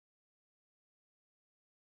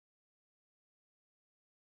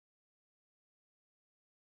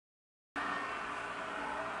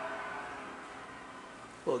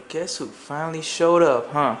Well, guess who finally showed up,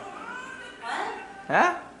 huh? What?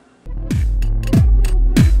 Huh?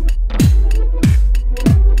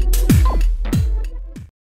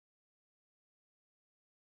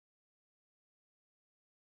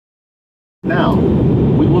 Now,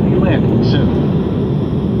 we will be landing soon.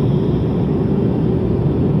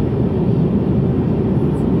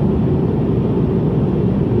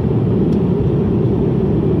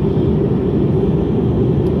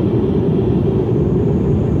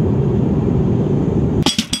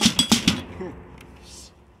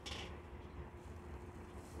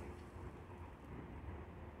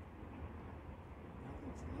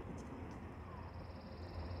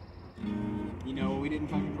 You know what we didn't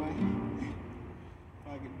fucking play?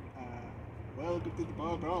 Fucking, welcome to the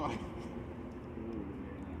bar brawl.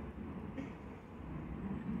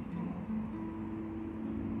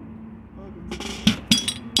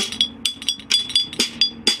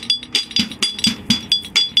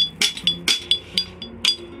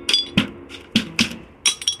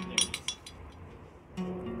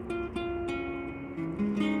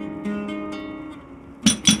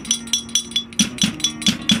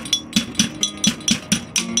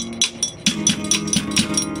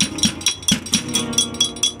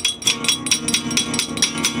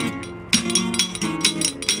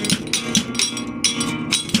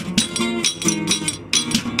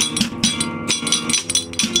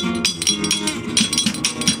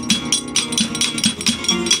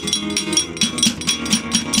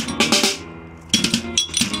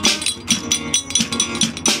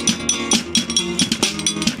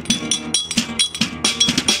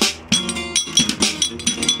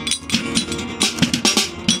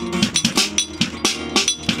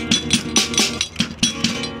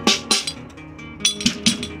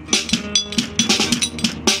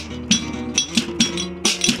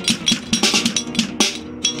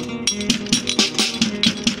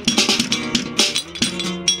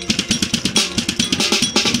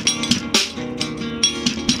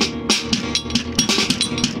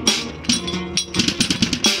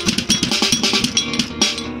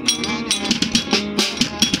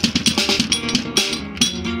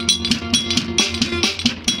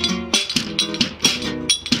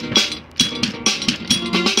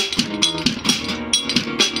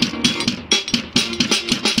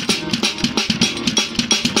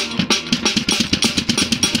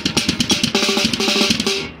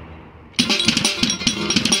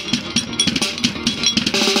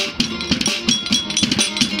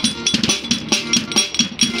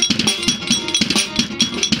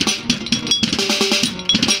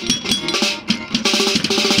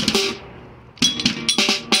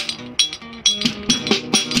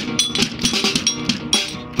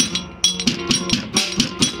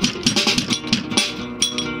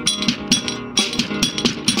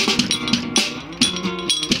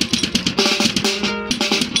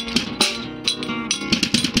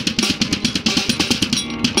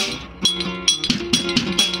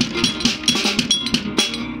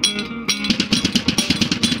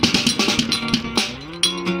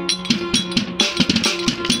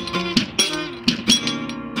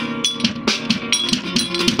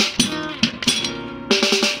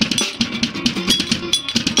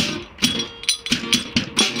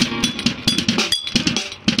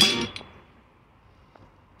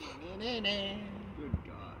 Good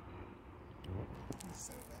God.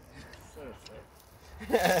 So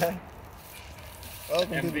bad.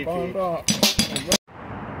 Welcome to the bar brawl.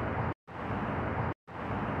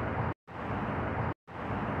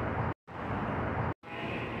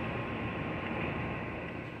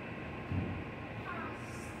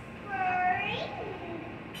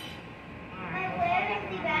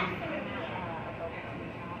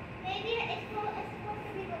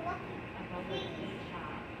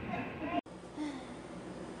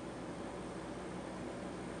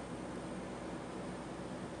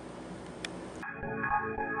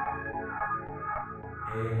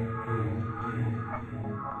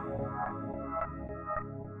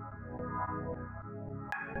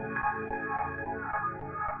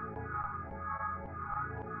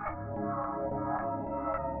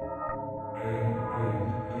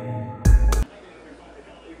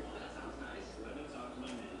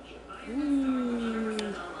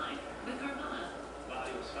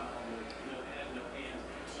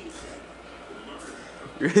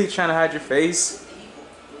 You really trying to hide your face?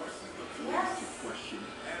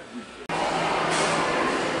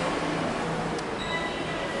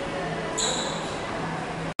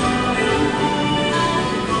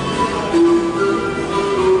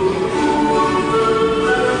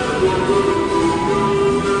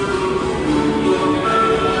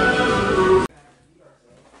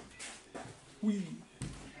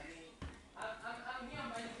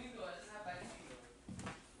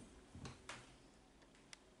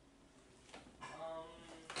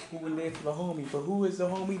 moving in for the homie. But who is the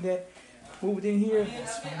homie that moved in here?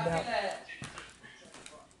 Let's find out.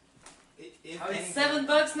 It's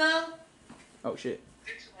 $7 now? Oh shit.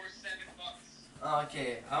 $6 or $7. Oh,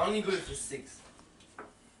 okay, I only go for 6.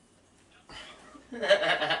 I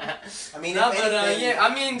mean, no, if but anything, yeah,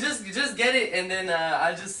 I mean, just get it, and then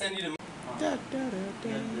I'll just send you the. Da, da, da, da.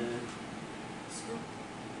 School.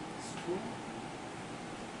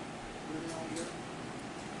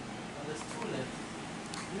 Oh, there's 2 left.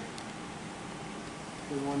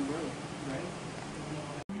 with one bro, right?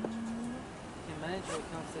 Can manage your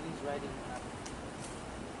account settings right in the app.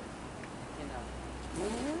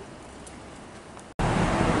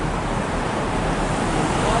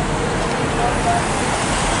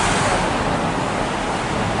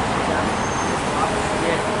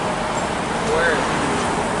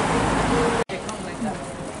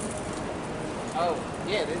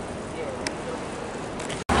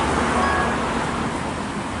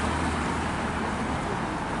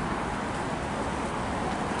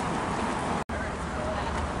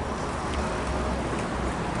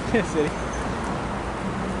 City.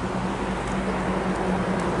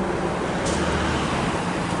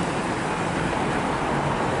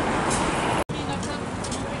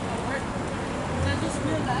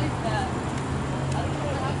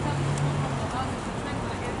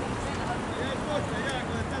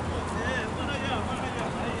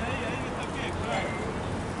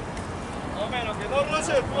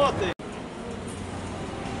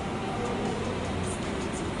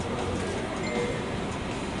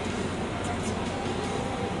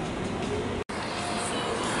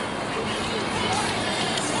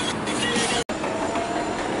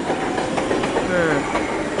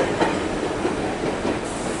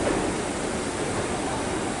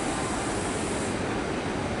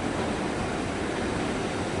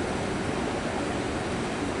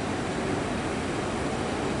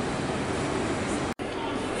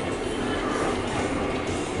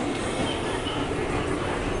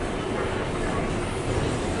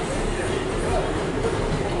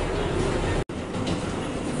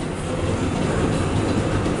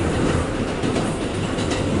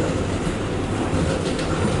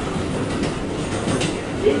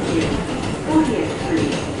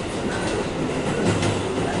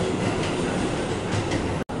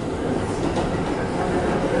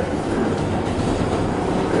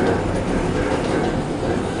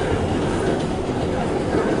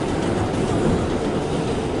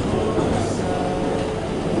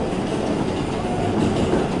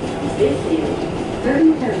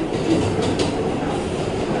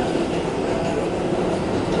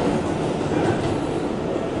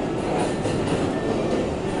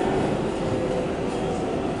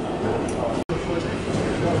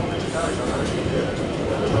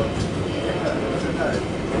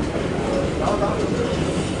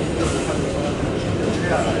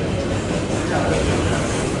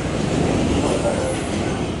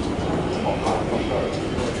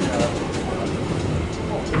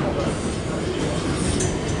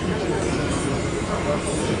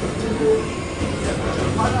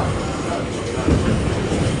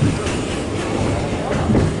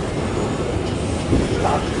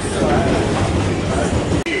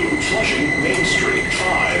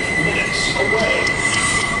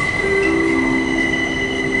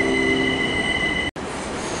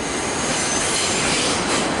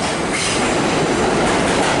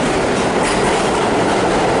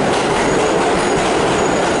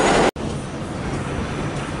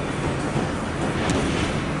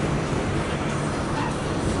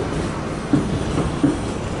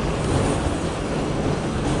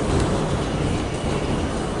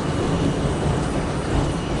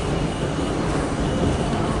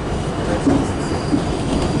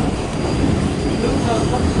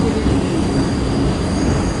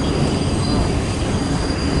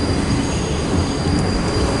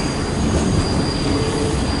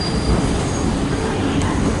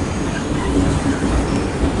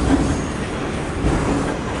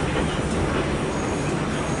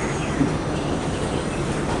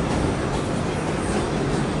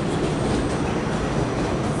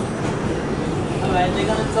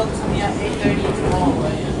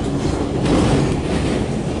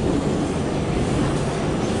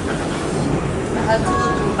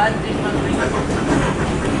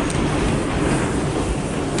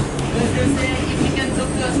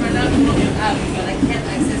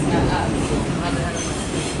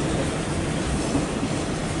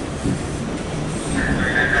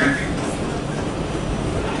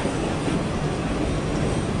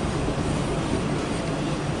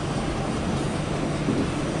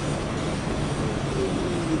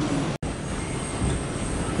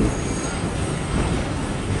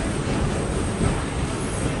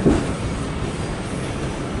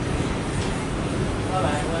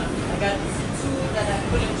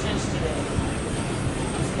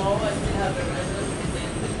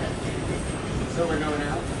 So we're going out.